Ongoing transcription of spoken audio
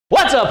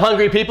What's up,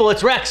 hungry people?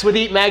 It's Rex with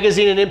Eat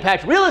Magazine and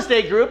Impact Real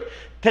Estate Group.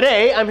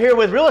 Today, I'm here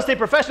with real estate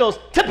professionals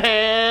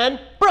Tapan,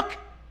 Brooke,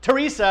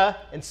 Teresa,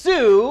 and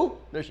Sue.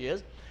 There she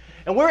is.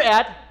 And we're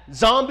at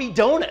Zombee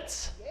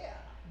Donuts.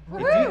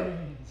 Yeah.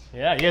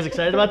 Yeah, you guys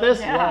excited about this?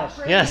 Yeah.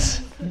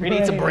 Yes. We're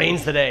gonna eat some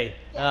brains today.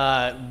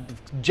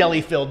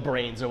 Jelly-filled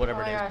brains or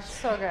whatever it is. Oh my gosh,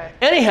 so good.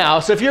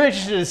 Anyhow, so if you're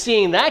interested in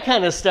seeing that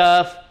kind of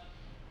stuff,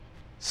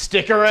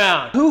 stick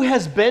around. Who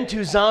has been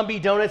to Zombee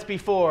Donuts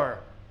before?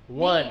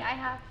 One. Me, I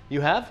have.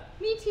 You have?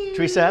 Me too.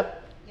 Teresa have?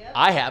 Yep.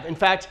 I have. In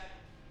fact,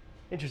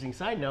 interesting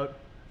side note,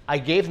 I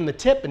gave them the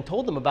tip and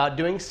told them about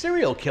doing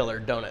serial killer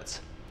donuts,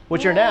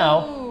 which are now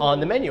on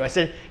the menu. I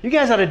said, you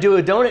guys ought to do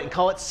a donut and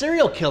call it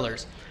serial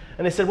killers.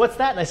 And they said, what's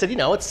that? And I said, you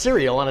know, it's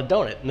cereal on a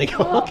donut. And they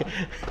go, okay.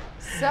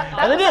 So,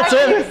 And they did.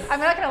 So I'm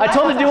not gonna lie, I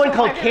told them to do one that's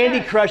called actually Candy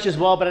my Crush as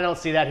well, but I don't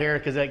see that here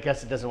because I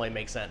guess it doesn't really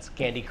make sense.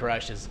 Candy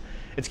Crush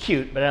it's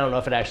cute, but I don't know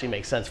if it actually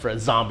makes sense for a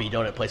zombie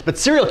donut place. But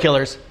serial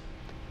killers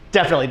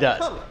definitely does.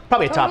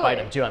 Probably a top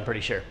item too, I'm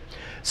pretty sure.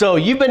 So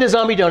you've been to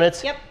Zombee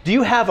Donuts. Yep. Do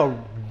you have a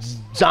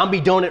zombie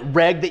donut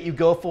reg that you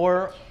go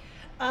for?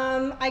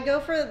 I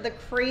go for the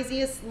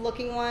craziest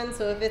looking one.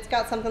 So if it's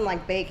got something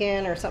like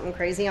bacon or something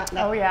crazy on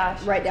that, Oh, yeah.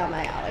 right down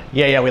my alley.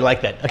 Yeah, we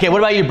like that. Okay, what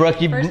about you, Brooke?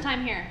 First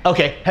time here.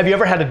 Okay, have you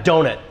ever had a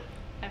donut?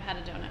 I've had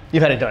a donut.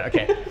 You've had a donut,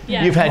 okay.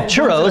 Yeah. You've had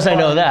churros, I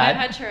know that. I've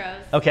had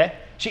churros. Okay,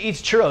 she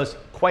eats churros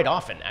quite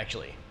often,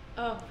 actually.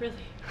 Oh, really?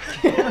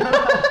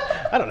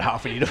 I don't know how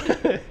often you do.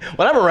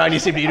 When I'm around, you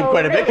seem to eat them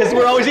quite a bit because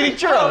we're always eating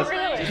churros.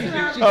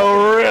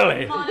 Oh,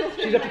 really?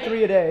 She's up to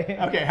 3 a day.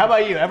 Okay, how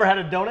about you? Ever had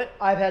a donut?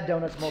 I've had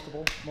donuts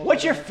multiple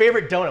What's your times.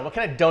 favorite donut? What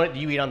kind of donut do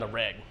you eat on the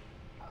reg?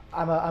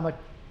 I'm a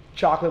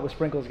chocolate with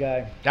sprinkles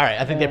guy. All right,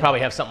 I think they probably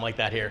have something like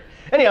that here.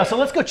 Anyhow, so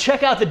let's go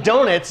check out the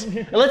donuts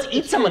and let's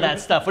eat some of that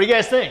stuff. What do you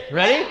guys think?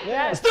 Ready?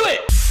 Yeah. Let's do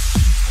it!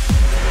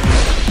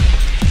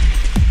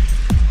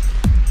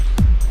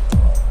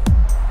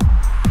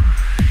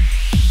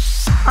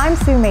 I'm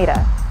Sue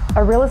Maida,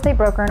 a real estate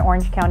broker in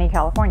Orange County,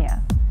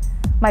 California.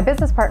 My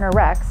business partner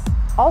Rex,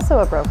 also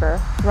a broker,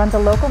 runs a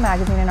local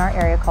magazine in our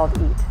area called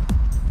Eat.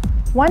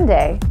 One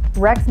day,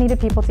 Rex needed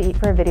people to eat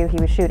for a video he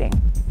was shooting.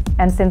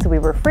 And since we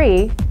were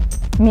free,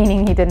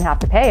 meaning he didn't have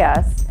to pay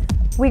us,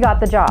 we got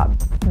the job.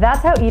 That's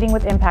how Eating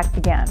with Impact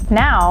began.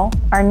 Now,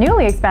 our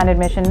newly expanded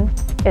mission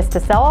is to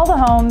sell all the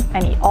homes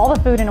and eat all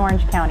the food in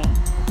Orange County.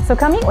 So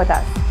come eat with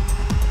us.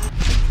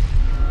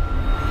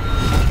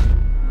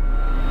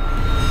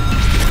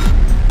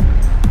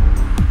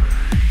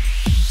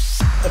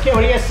 Okay,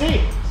 what do you guys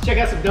see? Let's check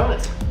out some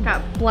donuts.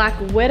 Got Black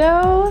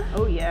Widow.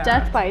 Oh yeah.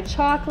 Death by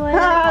Chocolate.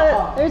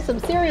 There's some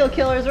serial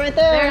killers right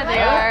there. There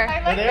they are.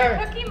 I like There.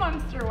 the Cookie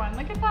Monster one.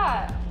 Look at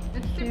that.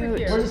 It's super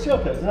cute. Where's the cereal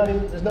pills?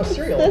 There's no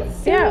cereal in them. That's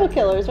serial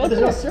killers But right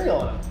there's no there.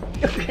 cereal in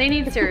them. They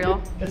need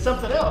cereal. It's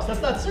something else.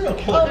 That's not cereal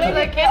killer. Oh, maybe,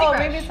 like Candy Crush.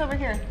 maybe it's over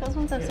here. Those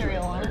ones have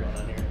cereal on it.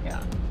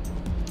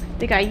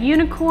 They got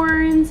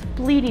unicorns,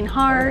 bleeding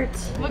heart,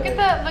 Look at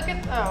the, I'm oh.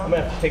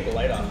 gonna have to take the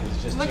light off because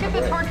it's just Look too at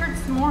the bright. tortured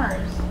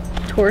s'mores.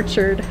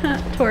 tortured,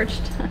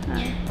 torched.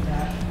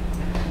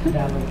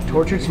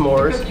 Tortured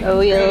s'mores. Oh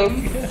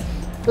yes.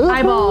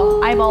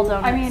 eyeball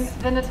donuts. I mean,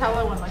 the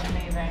Nutella one looks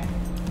amazing.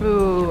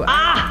 ooh,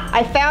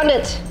 I found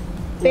it.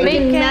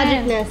 Bacon, Bacon.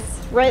 magicness.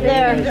 Right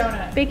there.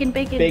 Donut. bacon.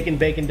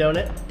 Bacon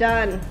donut.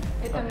 Done.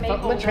 It's a I'm maple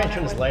gonna try and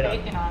turn donut this with light on.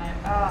 bacon on it.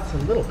 Oh. It's a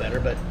little better,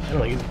 but I don't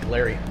know, it's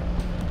glary.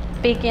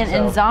 Bacon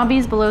and So-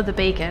 zombies below the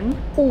bacon.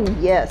 Oh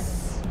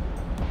yes.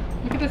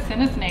 Look at the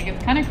Cinesnake.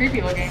 It's kind of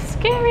creepy looking.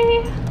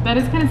 Scary. That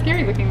is kind of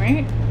scary looking,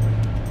 right?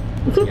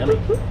 Yummy.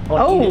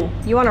 Oh,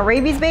 you want a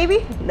rabies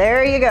baby?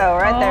 There you go,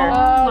 right there.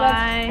 Oh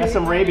my. That's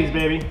some rabies,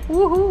 baby.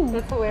 Woohoo.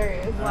 That's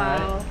hilarious.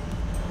 Wow.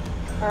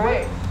 All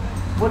right.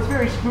 What's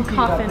very spooky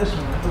Coffin. about this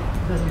one? It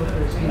doesn't look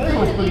very spooky. This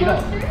one's pretty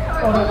good.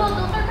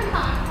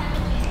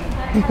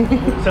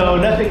 So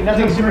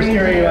nothing super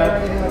scary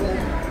about it.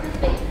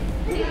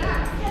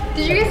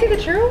 Did you guys see the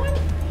churro one?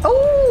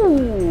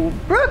 Oh,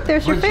 Brooke,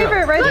 there's your Where's the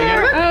favorite churro? right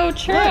There you there. Oh,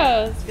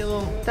 churros. Get a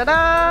little,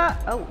 Ta-da!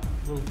 Oh.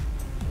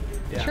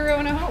 yeah. Churro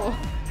in a hole.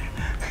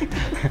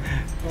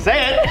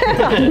 Say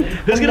it!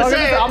 Who's gonna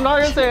say it? I'm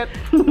not gonna say it.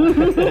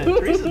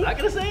 Teresa's not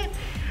gonna say it?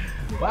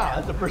 Wow,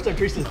 that's the first time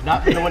Teresa's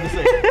not been the one to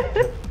say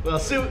it. Well,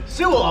 Sue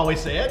will always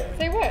say it.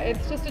 Say what?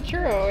 It's just a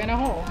churro in a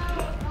hole.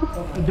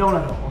 The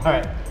donut hole. All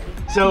right.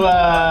 So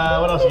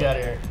what else you got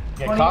here?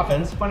 You got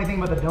coffins. Funny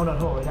thing about the donut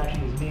hole, it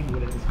actually is named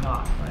what it is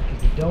not, right?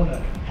 Because the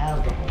donut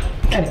has the hole.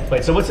 Anyway,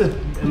 Wait, so what's this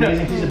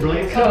amazing piece of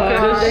brilliance?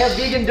 they have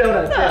vegan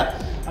donuts. Yeah.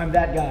 I'm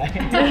that guy.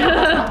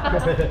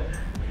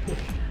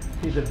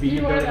 He's a vegan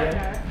You are donut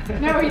that guy. guy.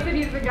 No, he said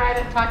he's the guy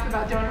that talks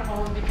about donut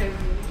holes because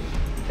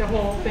the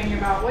whole thing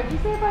about what did you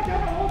say about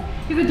donut holes?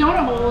 Because the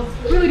donut holes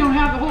really don't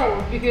have the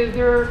holes because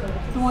they're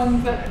the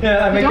ones that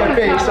Yeah, I the make that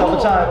donuts have face the all the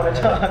holes. time when I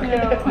talk. You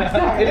know,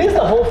 It is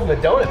the hole from the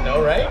donut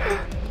though, right?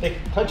 They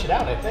punch it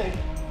out, I think.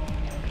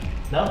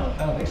 No?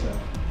 I don't think so.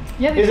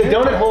 yeah, Is they a do.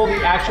 donut hole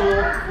the actual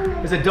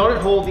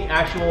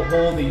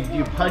hole that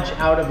you punch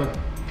out of a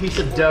piece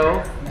of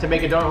dough to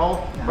make a donut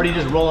hole? Or do you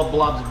just roll up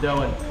blobs of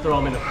dough and throw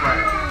them in the front?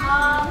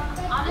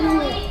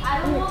 Honestly, I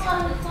don't know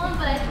about this one,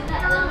 but I think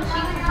that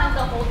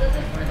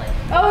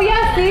Oh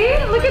yeah, see?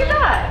 Look at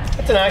that.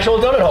 It's an actual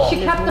donut hole. She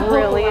kept the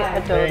Really whole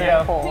a There you go.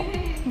 donut hole.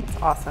 It's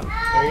awesome.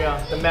 There you go.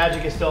 The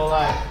magic is still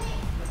alive.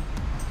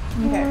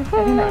 Okay. I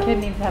think that kid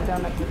needs to have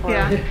donuts before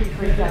Yeah. he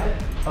freaks out.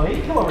 Oh, you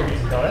can come over and get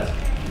some donuts.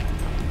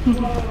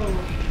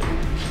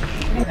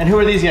 And who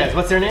are these guys?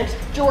 What's their names?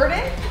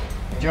 Jordan,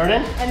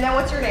 Jordan? and then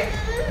what's your name?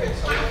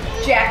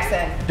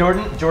 Jackson.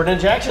 Jordan and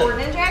Jackson. Jordan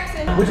and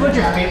Jackson. Which one's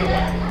your favorite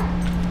one?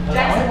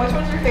 Jackson, which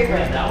one's your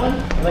favorite? That one?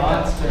 I like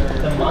Monster.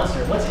 The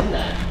monster. What's in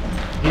that?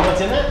 You know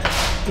what's in that?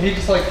 He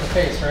just likes the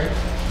face, right?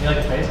 You like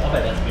the face? I'll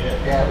bet that's good.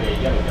 Yeah. That'll be a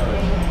yummy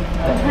donut.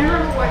 I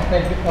remember what.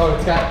 Oh,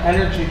 it's got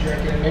energy drink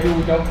in it. Maybe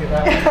we don't get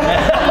that one.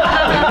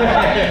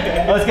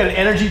 Oh, it's got an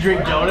energy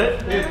drink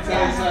donut? It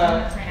says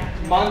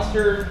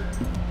Monster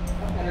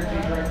Energy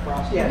Drink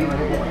Frosty. Yeah. So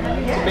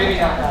maybe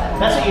not that one.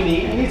 That's what you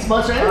need. You need some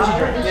Monster energy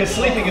drink. Because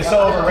sleeping is so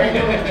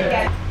overrated. Do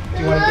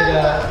you want to get a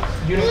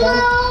uniform?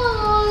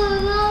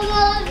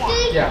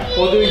 Yeah,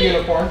 we'll do a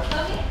uniform.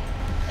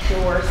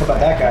 What about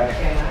that guy?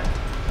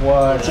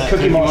 What? It's a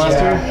Cookie Monster?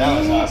 Yeah. That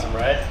was awesome,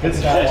 right? Good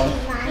That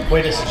suggestion.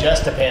 Way to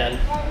suggest a pan.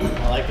 I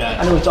like that.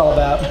 I know what it's all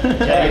about.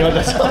 Yeah, you know what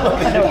that's all about.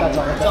 I know what that's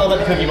all about. It's all about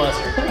the Cookie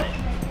Monster.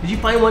 Did you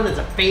find one that's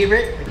a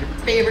favorite? Like your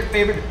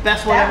favorite,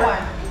 best one ever?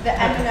 The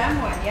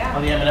M&M one, yeah.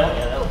 Oh, the M&M one?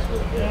 Yeah, that looks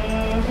really good.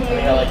 I think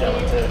I like that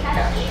one too.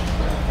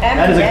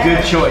 That is a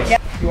good choice.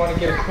 You want to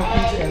get a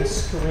cookies and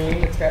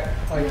screen. It's got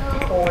like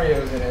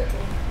Oreos in it.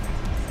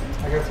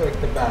 I guess like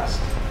the best.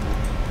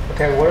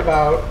 Okay, what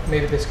about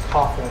maybe this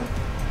coffin?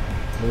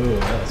 Ooh,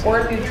 that's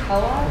Or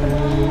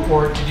Nutella.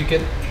 Or do you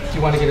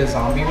want to get a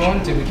zombie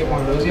one? Did we get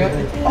one of those yet?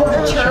 Oh,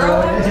 the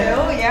churro one too,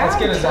 yeah. Let's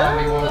get a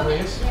zombie one,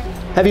 please.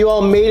 Have you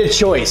all made a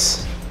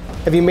choice?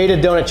 Have you made a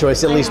donut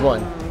choice, at least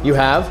one? You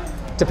have?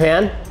 To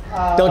pan?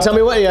 Don't tell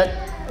me what yet.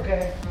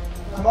 Okay.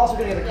 I'm also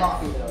gonna get a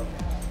coffee though.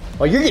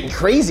 Oh, you're getting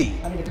crazy.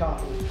 I need a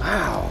coffee.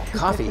 Wow,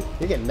 coffee.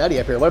 You're getting nutty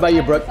up here. What about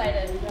you, Brooke? Do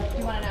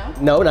you want to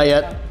know? No, not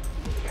yet.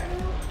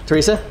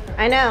 Teresa?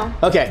 I know.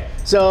 Okay,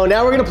 so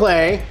now we're gonna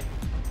play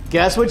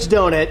Guess Which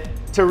Donut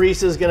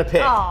Teresa's gonna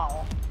pick. Oh.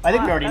 I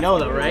think we already know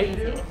though, right?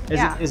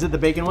 Yeah. Is it the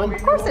bacon one?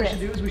 Of course What it we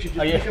should is. do is we should just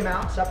Oh, yeah. pick them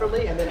out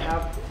separately and then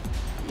have,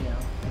 you know,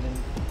 and then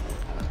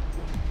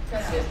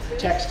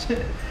text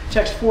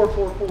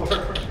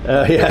 444.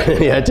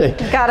 Yeah.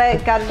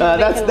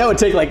 Gotta That would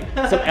take like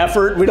some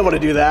effort. We don't want to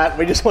do that.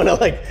 We just want to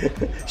like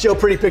show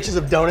pretty pictures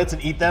of donuts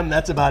and eat them.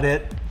 That's about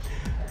it.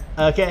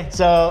 Okay,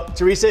 so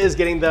Teresa is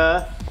getting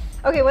the.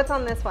 Okay, what's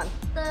on this one?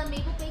 The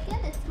maple bacon,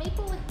 it's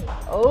maple with bacon.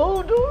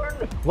 Oh,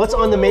 darn. What's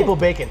on the maple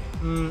bacon?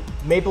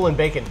 Maple and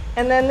bacon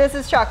And then this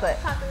is chocolate.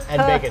 Chocolate.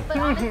 and bacon. But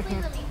honestly, the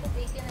maple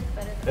bacon is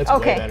better than That's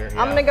Okay, way better. I'm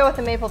yeah. gonna go with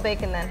the maple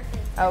bacon then.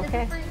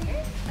 Okay.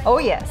 Oh,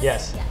 yes.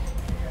 Yes.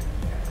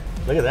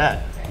 Look at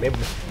that. Maple.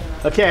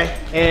 Okay,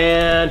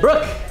 and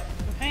Brooke,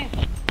 Okay.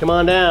 come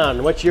on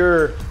down. What's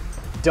your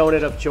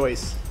donut of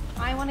choice?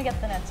 I want to get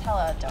the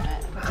Nutella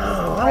donut.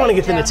 Oh, I want to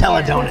get the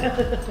Nutella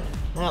donut.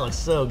 That looks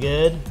so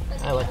good.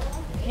 I like.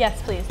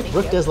 Yes, please. Thank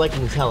Brooke you. does like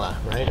Nutella,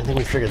 right? I think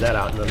we figured that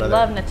out in another.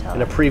 Love Nutella.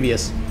 In a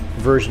previous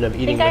version of I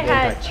eating think I with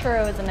had Impact.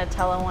 churros and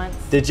Nutella once.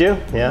 Did you?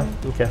 Yeah.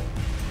 Okay.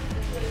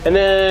 And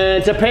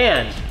then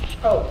Japan.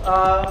 Oh,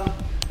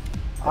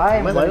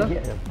 I'm Am I gonna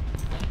light get. on?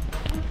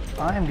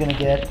 I'm gonna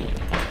get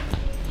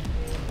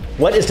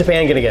What is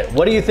Japan gonna get?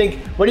 What do you think?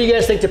 What do you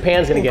guys think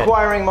Japan's gonna get?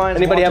 inquiring minds.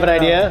 Anybody have want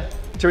an to know. idea?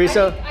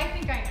 Teresa, I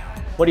think I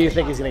know. what do you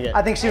think he's gonna get?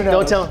 I think Sue knows.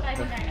 Don't tell. I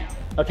think I know.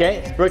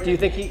 Okay, Brooke, do you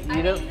think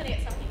you know? He's gonna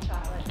get something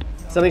chocolate.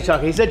 Something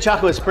chocolate. He said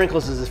chocolate with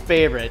sprinkles is his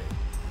favorite.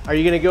 Are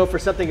you gonna go for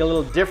something a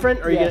little different?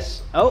 Or are you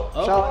Yes. gonna?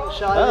 Oh.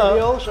 Shall I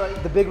Uh-oh.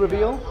 reveal? The big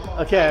reveal?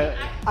 Okay.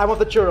 I want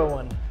the churro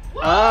one.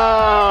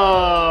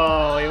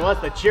 Oh, he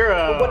wants the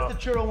churro. What's the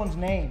churro one's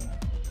name?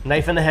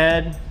 Knife in the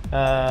head.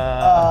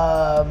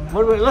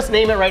 Let's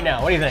name it right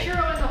now. What do you think?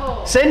 Churro in the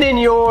hole. Send in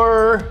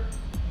your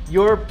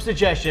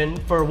suggestion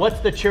for what's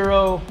the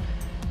churro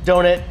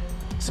donut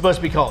supposed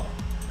to be called.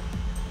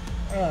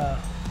 I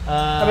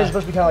mean, it's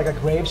supposed to be kind of like a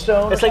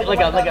gravestone. It's or like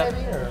something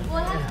a-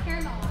 Well, it has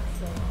caramel on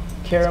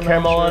it.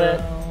 Caramel on it.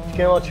 churro.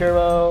 Caramel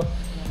churro.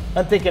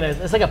 I'm thinking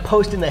it's like a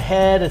post in the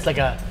head. It's like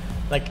I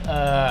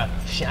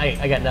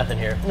got nothing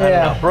here. I don't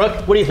Yeah. know.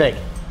 Brooke, what do you think?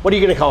 What are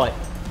you gonna call it?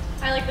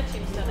 I like the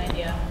tombstone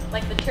idea.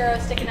 Like the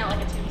churro sticking out like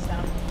a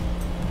tombstone.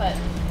 But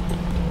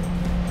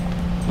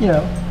You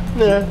know,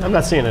 Nah, I'm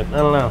not seeing it. I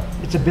don't know.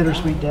 it's a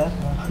bittersweet death.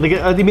 Like,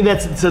 you mean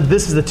so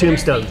this is the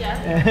tombstone.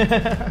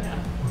 Jeff,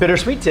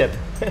 Bittersweet tip.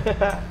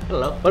 I don't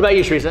know. What about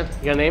you, Teresa?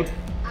 You got a name?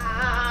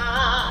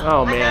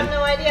 Oh, I man. have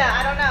no idea.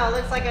 I don't know. It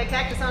looks like a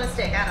cactus on a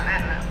stick. I don't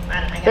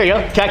know. There you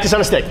go. Cactus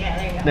on a stick. Yeah,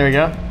 there you go. There you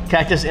go.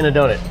 Cactus in a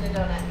donut. The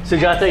donut.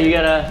 Sujata, you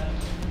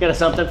got a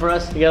something for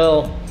us? You got a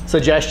little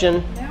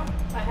suggestion? No,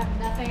 I have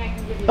nothing I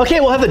can give you. Okay,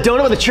 we'll have the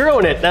donut with a churro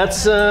in it.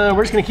 That's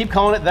we're just gonna keep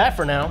calling it that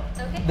for now.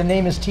 The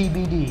name is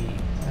TBD.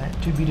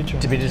 To be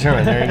determined. To be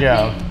determined. There you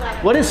go.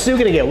 What is Sue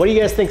gonna get? What do you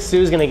guys think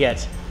Sue's gonna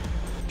get?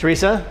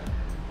 Teresa?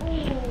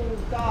 Oh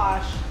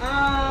gosh.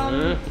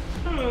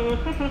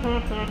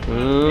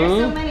 There's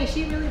so many.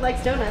 She really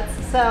likes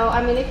donuts, so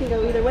I mean it can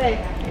go either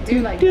way. I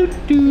do like Do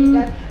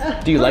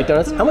you like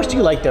donuts? How much do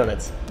you like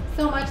donuts?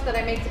 So much that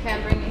I make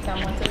Japan bring me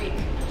some once a week.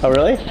 Oh,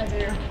 really? I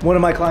do. One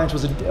of my clients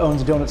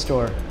owns a donut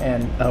store,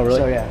 and Oh, really?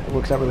 so yeah, it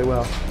works out really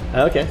well.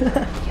 Okay.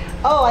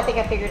 Oh, I think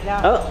I figured it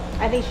out. Oh.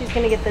 I think she's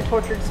gonna get the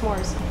tortured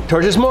s'mores.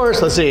 Tortured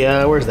s'mores. Let's see.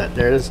 Where's that?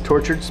 There it is.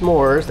 Tortured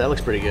s'mores. That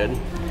looks pretty good.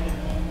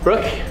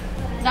 Brooke?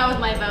 That was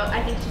my vote.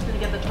 I think she's gonna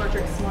get the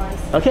tortured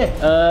s'mores.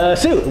 Okay.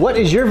 Sue, what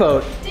is your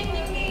vote? Ding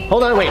ding ding.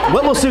 Hold on, wait.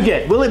 What will Sue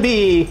get? Will it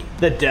be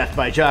the Death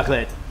by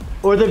Chocolate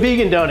or the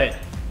vegan donut?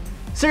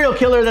 Serial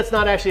killer, that's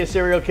not actually a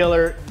serial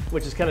killer,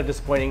 which is kind of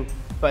disappointing,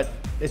 but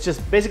it's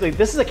just basically,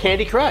 this is a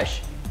Candy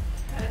Crush.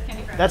 That is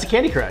Candy Crush. That's a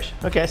Candy Crush.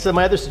 Okay, so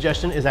my other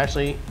suggestion is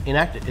actually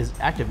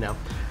active now.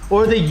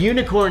 Or the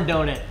unicorn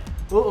donut.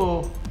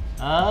 Uh-oh.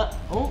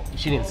 Oh,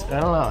 she didn't, I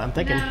don't know, I'm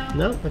thinking.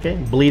 No, okay.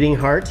 Bleeding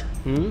heart.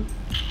 Hmm.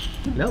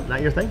 No,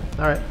 not your thing?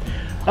 All right.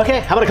 Okay,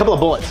 how about a couple of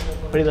bullets?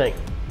 What do you think?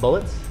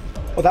 Bullets?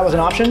 Well, that was an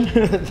option.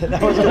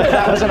 that was an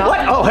option.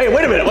 What? Oh, hey,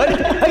 wait a minute. What?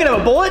 I can have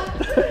a bullet?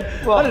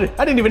 Well,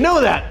 I didn't even know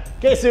that.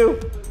 Okay, Sue.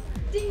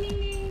 Ding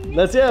ding ding.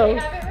 Let's You go.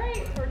 have it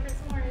right. Tortured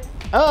s'mores.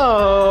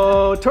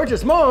 Oh, tortured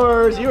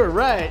s'mores. You were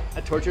right.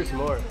 A tortured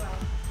s'more.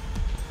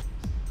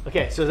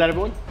 Okay, so is that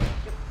everyone?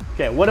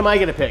 Okay, what am I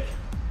gonna pick?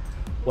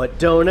 What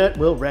donut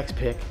will Rex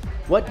pick?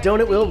 What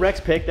donut will Rex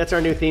pick? That's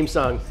our new theme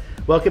song.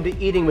 Welcome to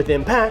Eating with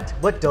Impact.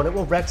 What donut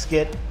will Rex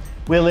get?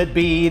 Will it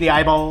be the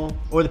eyeball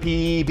or the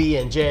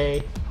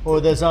PB&J or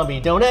the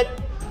zombie donut?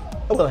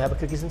 Or will it have a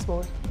cookies and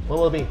s'mores? What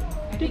will it be?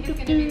 I think it's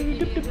gonna be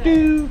the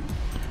PB&J.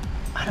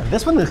 I don't know,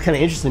 this one looks kind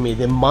of interesting to me.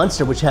 The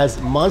Monster, which has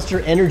Monster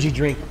energy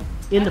drink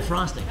in the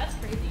frosting. That's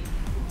crazy.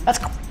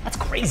 That's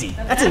crazy.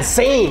 That's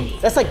insane.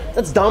 That's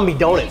Zombie You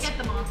donuts. get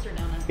the monster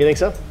donut. You think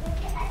so?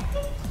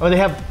 Or they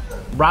have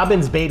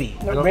Robin's Baby.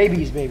 No,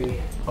 rabies,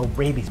 baby. Oh,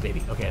 Rabies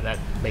Baby. Okay, that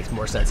makes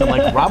more sense. I'm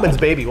like, Robin's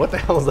Baby, what the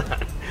hell is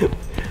that?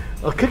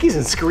 Well, Cookies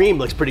and Scream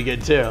looks pretty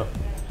good too.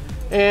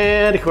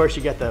 And of course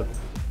you get the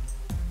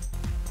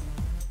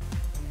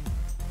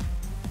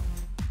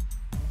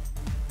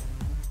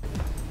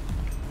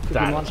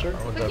Cookie Monster.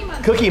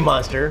 Cookie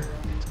Monster.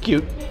 It's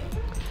cute.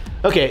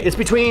 Okay, it's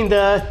between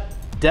the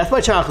Death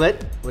by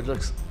Chocolate, which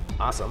looks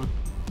awesome,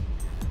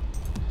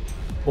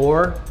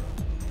 or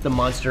the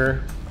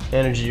Monster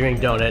energy drink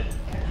donut.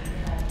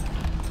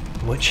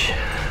 Which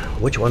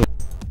one?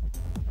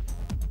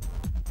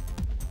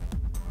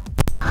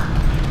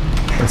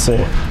 Let's see.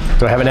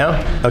 Do I have it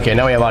now? Okay,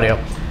 now we have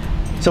audio.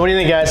 So what do you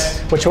think, guys?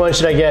 Which one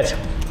should I get?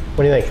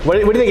 What do you think? What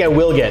do you think I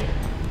will get?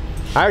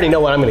 I already know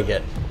what I'm gonna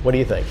get. What do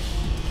you think?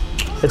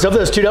 It's of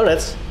those two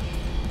donuts.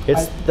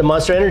 It's the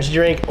Monster energy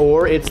drink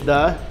or it's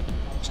the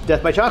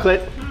Death by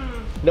Chocolate.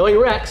 Knowing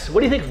Rex, what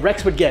do you think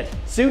Rex would get?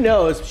 Sue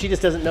knows, she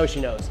just doesn't know she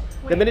knows.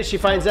 The minute she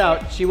finds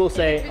out, she will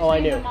say, oh, I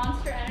knew. The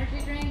Monster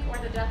energy drink or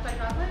the Death by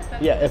Chocolate?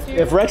 That's Yeah,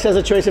 if Rex has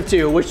a choice of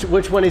two, which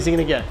one is he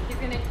gonna get?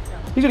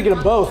 He's gonna get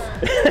them both.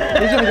 He's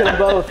gonna get them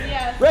both.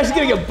 Yes. Rex is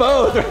gonna get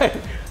both, right?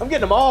 I'm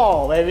getting them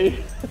all, baby.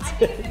 I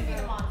think it's gonna be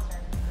the Monster.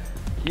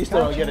 You still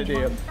don't get it, do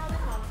you? He's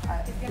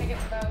gonna get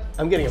both.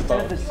 I'm getting them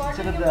both.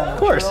 Instead of the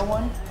course. churro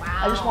one,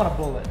 I just want a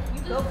bullet.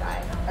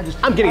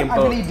 I'm getting them I'm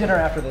both. gonna eat dinner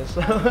after this.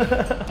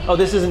 Oh,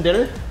 this isn't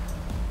dinner?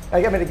 I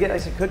mean, I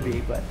guess it could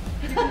be, but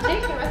You can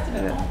take the rest of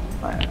it home.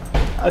 I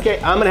don't know. Okay,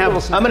 I'm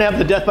gonna have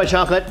the Death by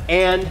Chocolate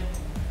and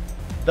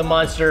the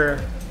Monster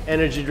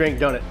energy drink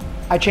donut.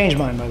 I changed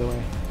mine, by the way.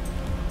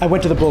 I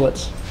went to the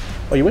bullets.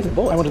 Oh, you went to the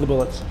bullets? I went to the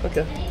bullets.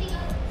 Okay.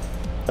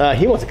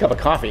 He wants a cup of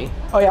coffee.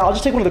 Oh yeah, I'll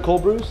just take one of the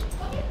cold brews.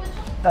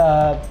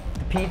 The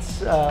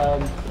Pete's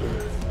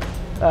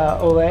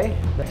Olay.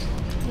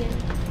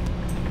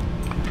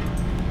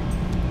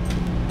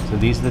 So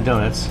these are the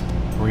donuts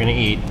we're gonna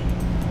eat.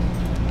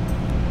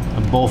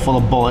 A bowl full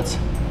of bullets.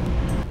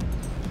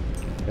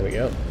 There we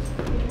go.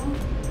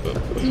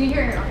 Do you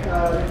hear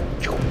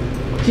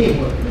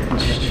Teamwork.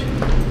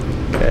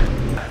 Okay.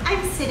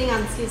 I'm sitting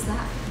on Sue's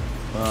lap.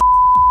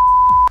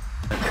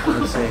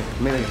 Let's see.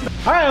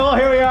 All right, well,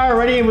 here we are,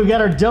 ready, and we've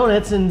got our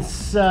donuts. And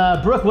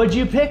Brooke, what'd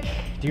you pick?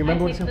 Do you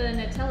remember I what's picked the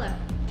Nutella.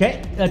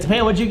 Okay,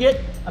 Tapan, what'd you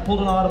get? I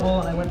pulled an audible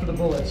and I went for the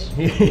bullets.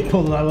 He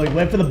pulled it out,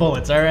 went for the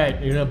bullets. All right,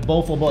 you're gonna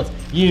bowl full of bullets.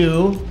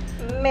 You,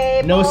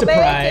 Maple no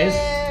surprise,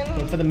 bacon.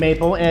 went for the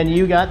maple, and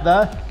you got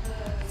the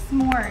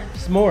S'mores.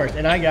 s'mores.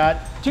 And I got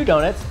two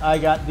donuts. I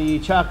got the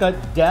chocolate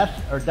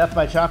Death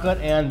by Chocolate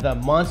and the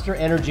Monster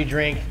energy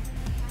drink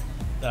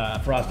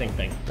frosting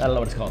thing. I don't know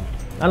what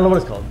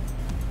it's called.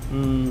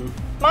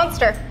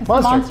 Monster.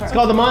 Monster. It's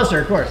called the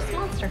Monster, of course.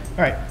 Monster.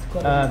 All right.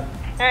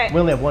 All right. We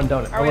only have one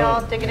donut. Are we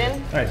all digging in? All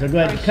right, so go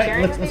ahead. Are we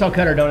sharing Let's all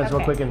cut our donuts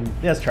real Okay. quick and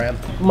let's try them.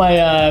 My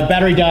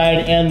battery died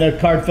and the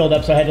card filled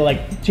up, so I had to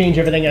like change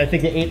everything. And I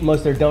think they ate most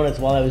of their donuts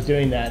while I was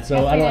doing that. So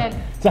Yes, I we don't know.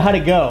 did. So how'd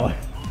it go?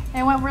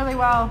 It went really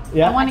well.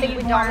 Yeah? I want I to think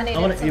eat we more. dominated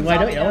I want to. some Why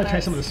don't zombie you? I want to try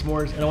donuts. some of the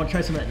s'mores, and I want to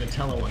try some of that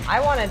Nutella one. I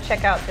want to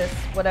check out this,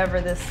 whatever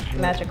this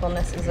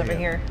magicalness is over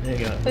here. There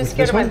you go. Who's This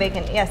scared of my one?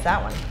 bacon? Yes,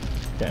 that one.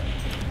 Okay.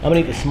 I'm gonna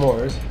eat the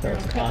s'mores.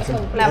 That's awesome.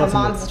 I'm gonna have a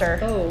monster.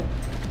 Oh.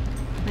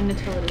 And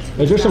Nutella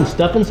Is there some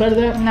stuff inside of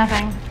that?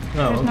 Nothing.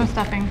 Oh, There's no okay.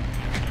 stuffing.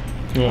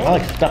 Yeah, I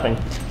like stuffing.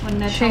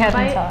 When She had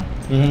bite. Nutella.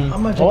 Mm-hmm. I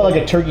want like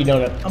a turkey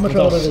donut. I'm gonna with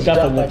try all one of this stuffed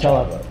Death with by Nutella.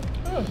 Chocolate.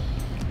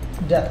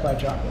 Death by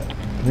chocolate.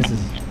 This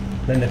is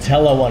the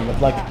Nutella one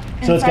with like,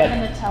 so it's got,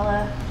 Inside the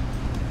Nutella.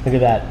 look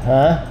at that,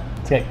 huh?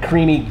 It's got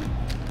creamy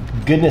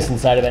goodness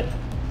inside of it.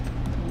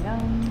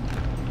 Yum.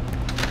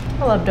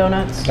 I love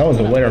donuts. That one's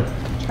a winner.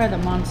 Try the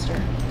Monster.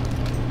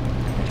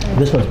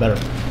 This one's better.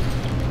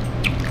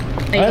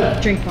 I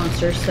drink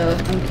Monster, so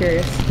I'm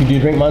curious. You do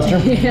drink Monster?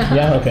 Yeah.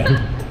 Yeah, okay.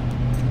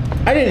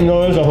 I didn't know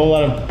there was a whole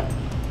lot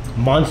of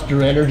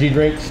Monster energy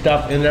drink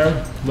stuff in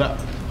there, but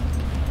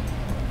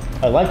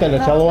I like the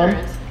Nutella one.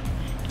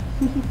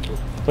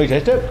 Will you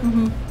taste it?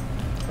 Mm-hmm.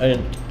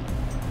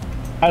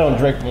 I don't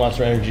drink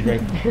Monster energy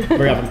drink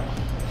very often.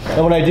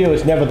 And when I do,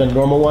 it's never the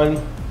normal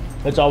one.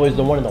 It's always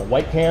the one in the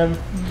white can,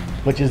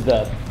 which is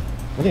the,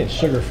 I think it's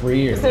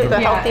sugar-free or The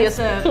healthiest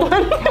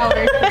one.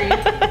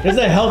 Calorie-free. it's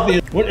the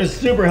healthiest. It's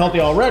super healthy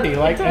already.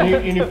 Like,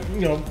 and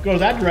you know, go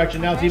that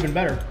direction. Now it's even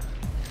better.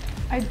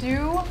 I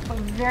do, but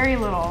very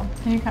little.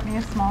 Can you cut me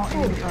a small? I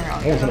want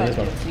some of this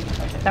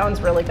one. That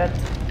one's really good.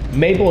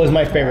 Maple is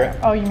my favorite,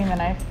 Oh, you mean the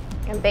knife?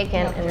 And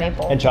bacon and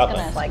maple. and chocolate.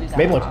 Gonna Like squeeze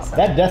Maple, out.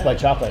 that Death by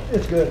Chocolate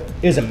It's good.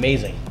 is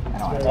amazing. I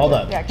don't want All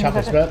the Yeah, can you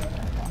chocolate touch it?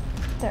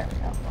 stuff. There we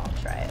go.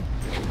 I'll try it.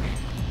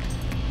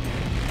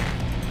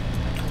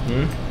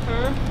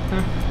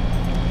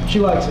 She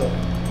likes it.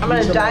 I'm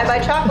gonna die by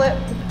chocolate.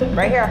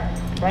 Right here.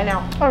 Right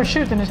now. Oh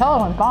shoot, the Nutella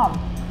one's bomb.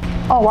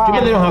 Oh wow. Too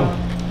bad they don't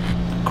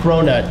have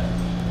cronut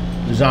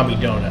zombie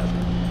donut.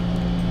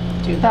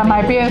 That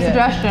might be a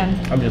suggestion.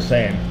 I'm just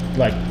saying,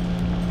 like,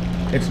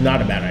 it's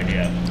not a bad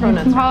idea. You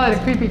can call it a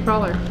creepy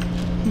crawler.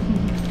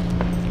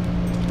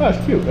 Oh,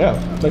 it's cute, yeah.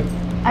 Like,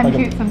 I'm like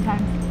cute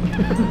sometimes.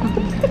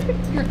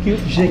 You're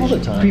cute all the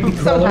time. Creepy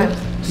crawler.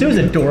 Sometimes. Sue's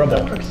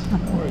adorable.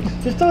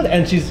 Just don't,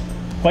 and she's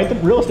quite the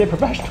real estate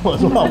professional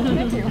as well.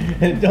 Thank you.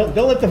 And don't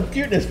let the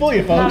cuteness fool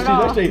you, folks.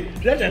 Not at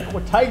She's actually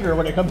a tiger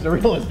when it comes to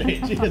real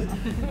estate. She is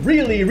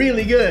really,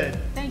 really good.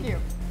 Thank you.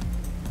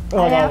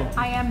 Oh,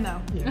 I am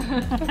though.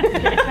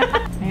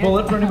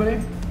 Bullet for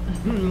anybody?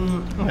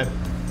 Okay.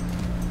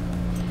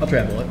 I'll try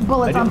a bullet.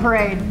 Bullets I on do.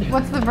 parade.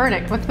 What's the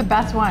verdict? What's the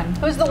best one?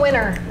 Who's the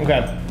winner?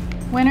 Okay.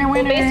 Winner,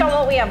 winner. Based on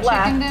what we have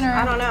left. Chicken dinner.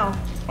 I don't know.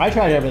 I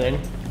tried everything.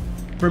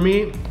 For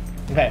me,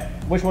 okay,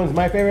 which one's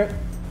my favorite?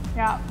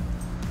 Yeah.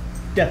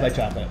 Death by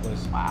Chocolate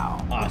was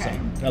Wow.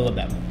 awesome. I love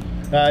that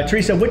one.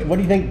 Teresa, what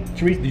do you think?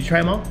 Teresa, did you try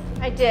them all?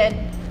 I did.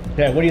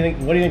 Yeah. What do you think?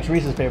 What do you think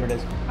Teresa's favorite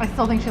is? I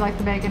still think she likes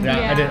the bacon.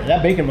 I did.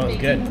 That bacon one was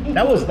good.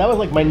 That was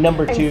like my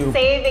number I'm two.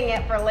 saving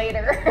it for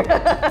later.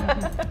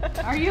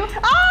 Are you?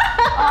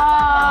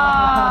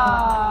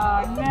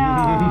 Oh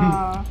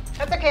no.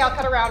 That's okay, I'll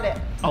cut around it.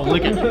 I'll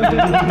lick it. It's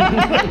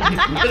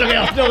okay.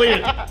 I'll still eat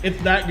it.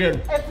 It's that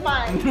good. It's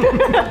mine.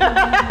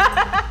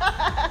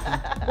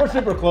 We're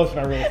super close in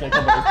our real estate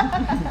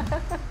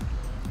company.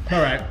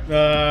 All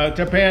right,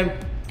 Japan.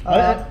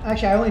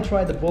 Actually, I only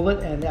tried the bullet,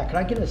 and yeah, could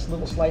I get a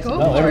little slice of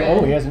Oh,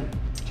 it? he hasn't.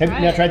 Have you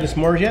not tried the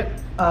s'mores yet?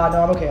 No,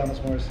 I'm okay on the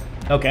s'mores.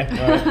 Okay,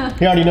 all right.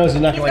 He already knows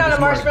he's not He's going to like not the a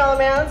s'mores. marshmallow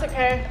man, it's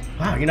okay.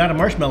 Wow, you're not a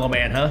marshmallow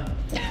man, huh?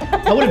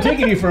 I would have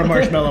taken you for a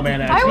marshmallow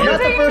man, actually. You're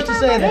not the first to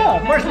say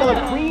that. Yeah,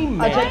 marshmallow cream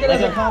man. I take it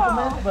as a Like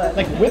compliment, but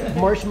like whipped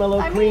marshmallow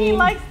I mean, cream. he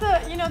likes the,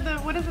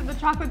 what is it, the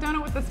chocolate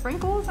donut with the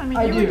sprinkles? I mean,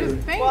 I you do. would just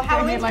think Well, that he'd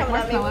Halloween's like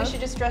coming up. Maybe we marshmallows. should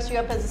just dress you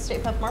up as a Stay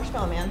Puft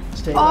Marshmallow Man.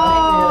 stay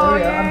Oh, there we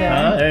go. I'm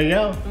down. There you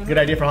go. Good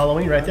idea for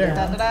Halloween right there.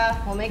 Da, da,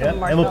 da. We'll make Yep. him a And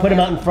marshmallow we'll put him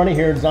out man. in front of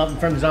here in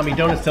front of Zombie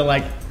Donuts to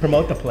like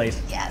promote the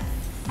place. Yes.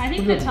 I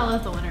think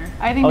Nutella's the winner.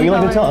 I think Oh, you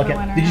like Nutella's Nutella? the Okay.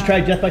 winner, Did you yeah.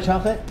 try Death by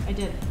Chocolate? I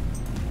did.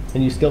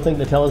 And you still think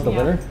Nutella's the Yeah.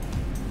 winner?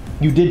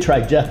 You did try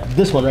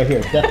this one right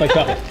here, Death by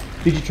Chocolate.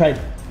 Did you try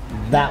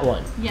that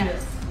one?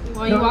 Yes.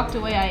 While you walked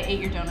away, I ate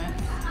your donut.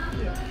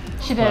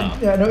 She did. Wow.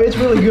 Yeah, no, it's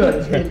really good.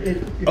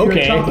 If you're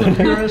Okay. a chocolate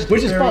purist,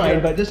 Which it's is very fine,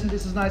 good. but- this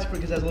is nice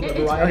because it has a little bit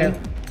of It's variety. Okay.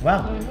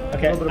 Wow.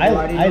 Okay. A little bit of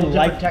variety, I a little different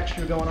like.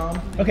 texture going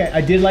on. Okay,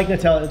 I did like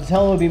Nutella.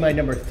 Nutella would be my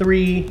number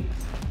 3,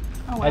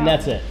 Oh, wow. and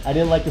that's it. I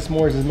didn't like the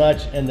s'mores as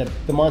much, and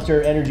the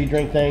Monster energy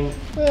drink thing,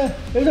 it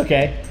was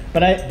okay.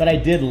 But I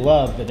did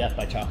love the Death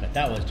by Chocolate.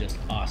 That was just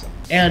awesome.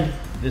 And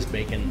this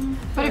bacon.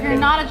 But if you're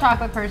not a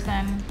chocolate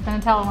person, the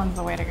Nutella one's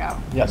the way to go.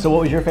 Yeah. So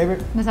what was your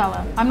favorite?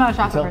 Nutella. I'm not a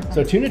chocolate person.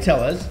 So 2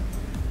 Nutellas,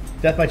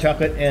 Death by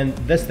Chocolate, and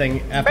this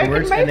thing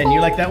afterwards, and then you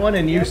maple. like that one,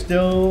 and you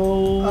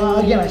still.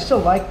 Again, I still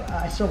like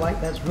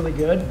that's really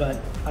good, but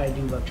I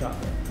do love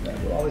chocolate.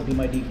 That will always be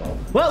my default.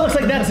 Well, it looks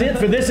like that's it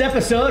for this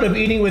episode of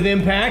Eating with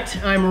Impact.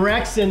 I'm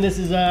Rex, and this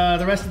is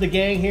the rest of the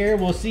gang here.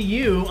 We'll see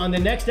you on the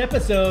next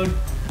episode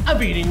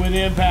of Eating with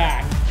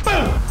Impact.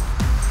 Boom!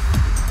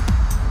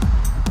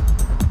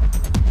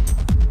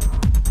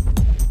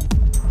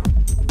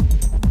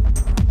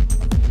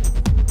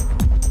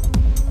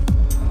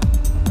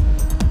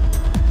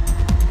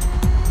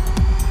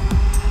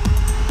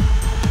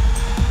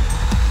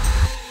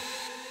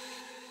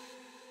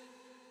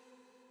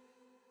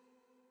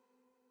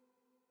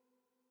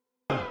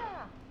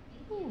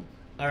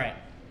 All right.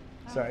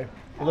 Sorry,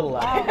 a little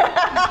loud.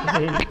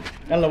 I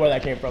don't know where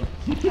that came from.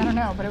 I don't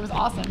know, but it was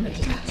awesome.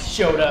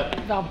 Showed up.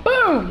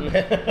 Boom!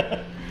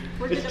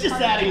 It's just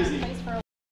that easy.